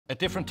At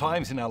different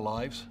times in our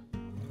lives,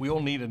 we all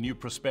need a new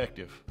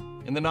perspective.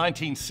 In the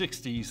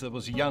 1960s, there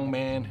was a young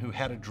man who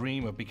had a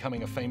dream of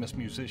becoming a famous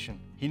musician.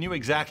 He knew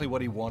exactly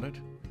what he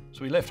wanted,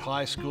 so he left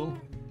high school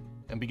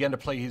and began to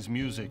play his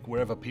music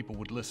wherever people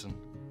would listen.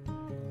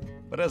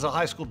 But as a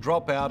high school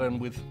dropout and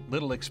with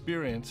little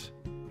experience,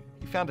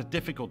 he found it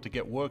difficult to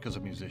get work as a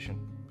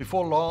musician.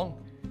 Before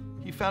long,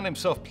 he found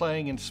himself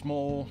playing in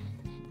small,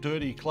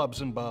 dirty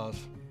clubs and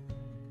bars.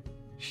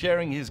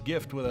 Sharing his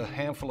gift with a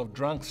handful of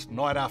drunks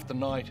night after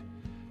night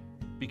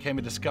became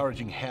a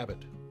discouraging habit.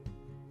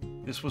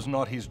 This was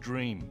not his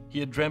dream. He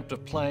had dreamt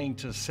of playing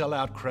to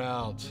sellout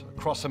crowds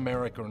across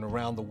America and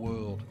around the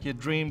world. He had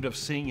dreamed of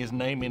seeing his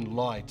name in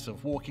lights,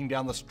 of walking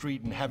down the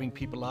street and having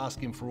people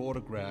ask him for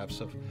autographs,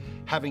 of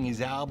having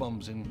his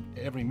albums in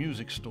every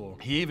music store.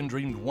 He even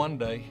dreamed one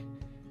day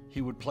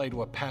he would play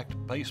to a packed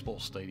baseball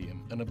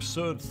stadium, an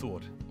absurd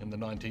thought in the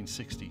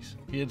 1960s.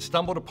 He had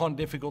stumbled upon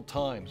difficult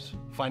times.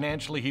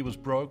 Financially, he was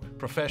broke.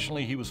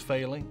 Professionally, he was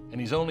failing.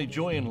 And his only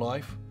joy in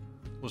life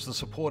was the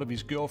support of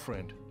his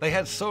girlfriend. They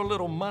had so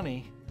little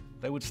money,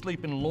 they would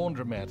sleep in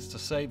laundromats to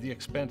save the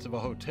expense of a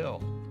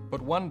hotel.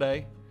 But one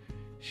day,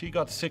 she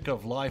got sick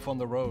of life on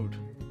the road.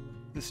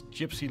 This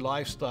gypsy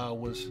lifestyle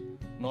was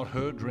not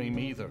her dream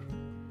either.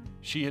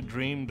 She had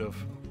dreamed of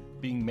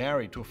being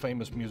married to a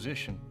famous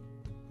musician.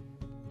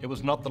 It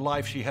was not the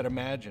life she had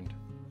imagined,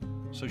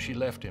 so she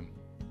left him.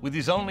 With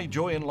his only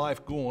joy in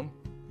life gone,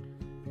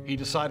 he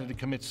decided to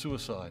commit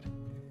suicide.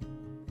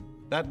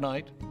 That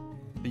night,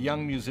 the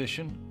young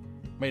musician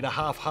made a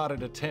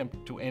half-hearted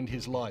attempt to end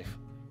his life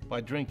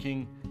by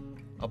drinking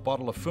a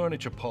bottle of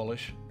furniture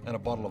polish and a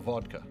bottle of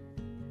vodka.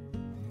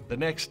 The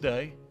next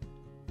day,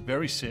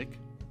 very sick,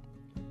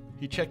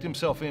 he checked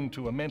himself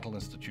into a mental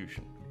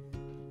institution.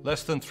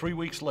 Less than 3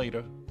 weeks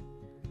later,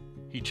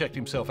 he checked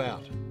himself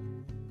out.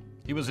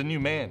 He was a new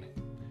man.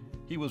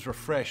 He was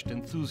refreshed,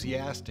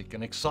 enthusiastic,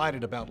 and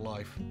excited about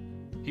life.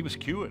 He was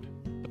cured,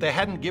 but they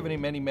hadn't given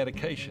him any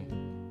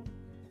medication.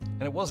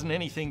 And it wasn't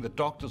anything the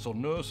doctors or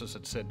nurses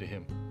had said to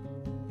him.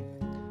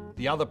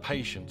 The other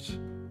patients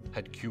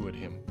had cured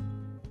him.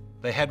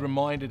 They had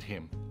reminded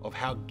him of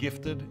how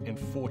gifted and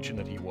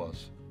fortunate he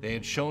was. They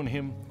had shown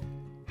him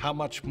how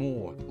much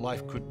more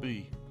life could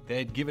be. They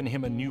had given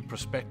him a new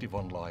perspective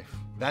on life.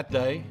 That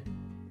day,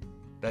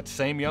 that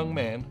same young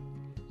man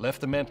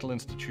left the mental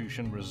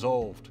institution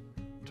resolved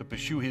to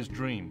pursue his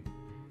dream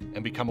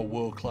and become a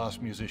world-class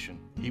musician.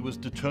 He was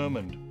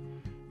determined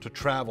to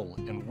travel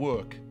and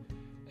work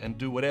and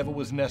do whatever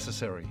was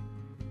necessary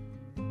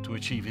to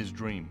achieve his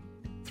dream.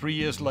 3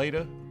 years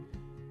later,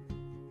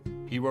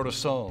 he wrote a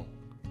song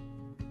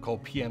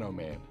called Piano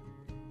Man,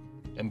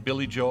 and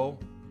Billy Joel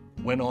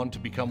went on to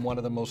become one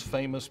of the most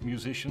famous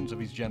musicians of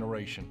his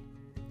generation.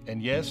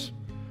 And yes,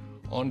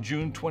 on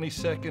June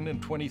 22nd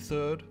and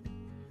 23rd,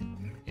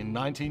 in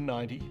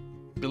 1990,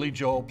 Billy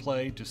Joel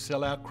played to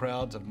sellout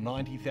crowds of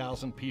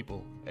 90,000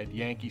 people at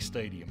Yankee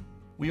Stadium.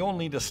 We all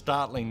need a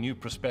startling new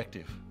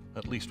perspective,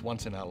 at least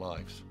once in our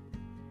lives.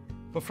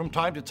 But from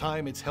time to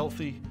time, it's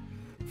healthy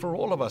for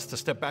all of us to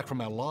step back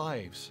from our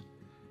lives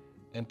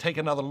and take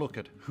another look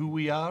at who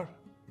we are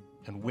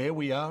and where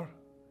we are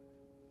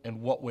and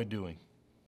what we're doing.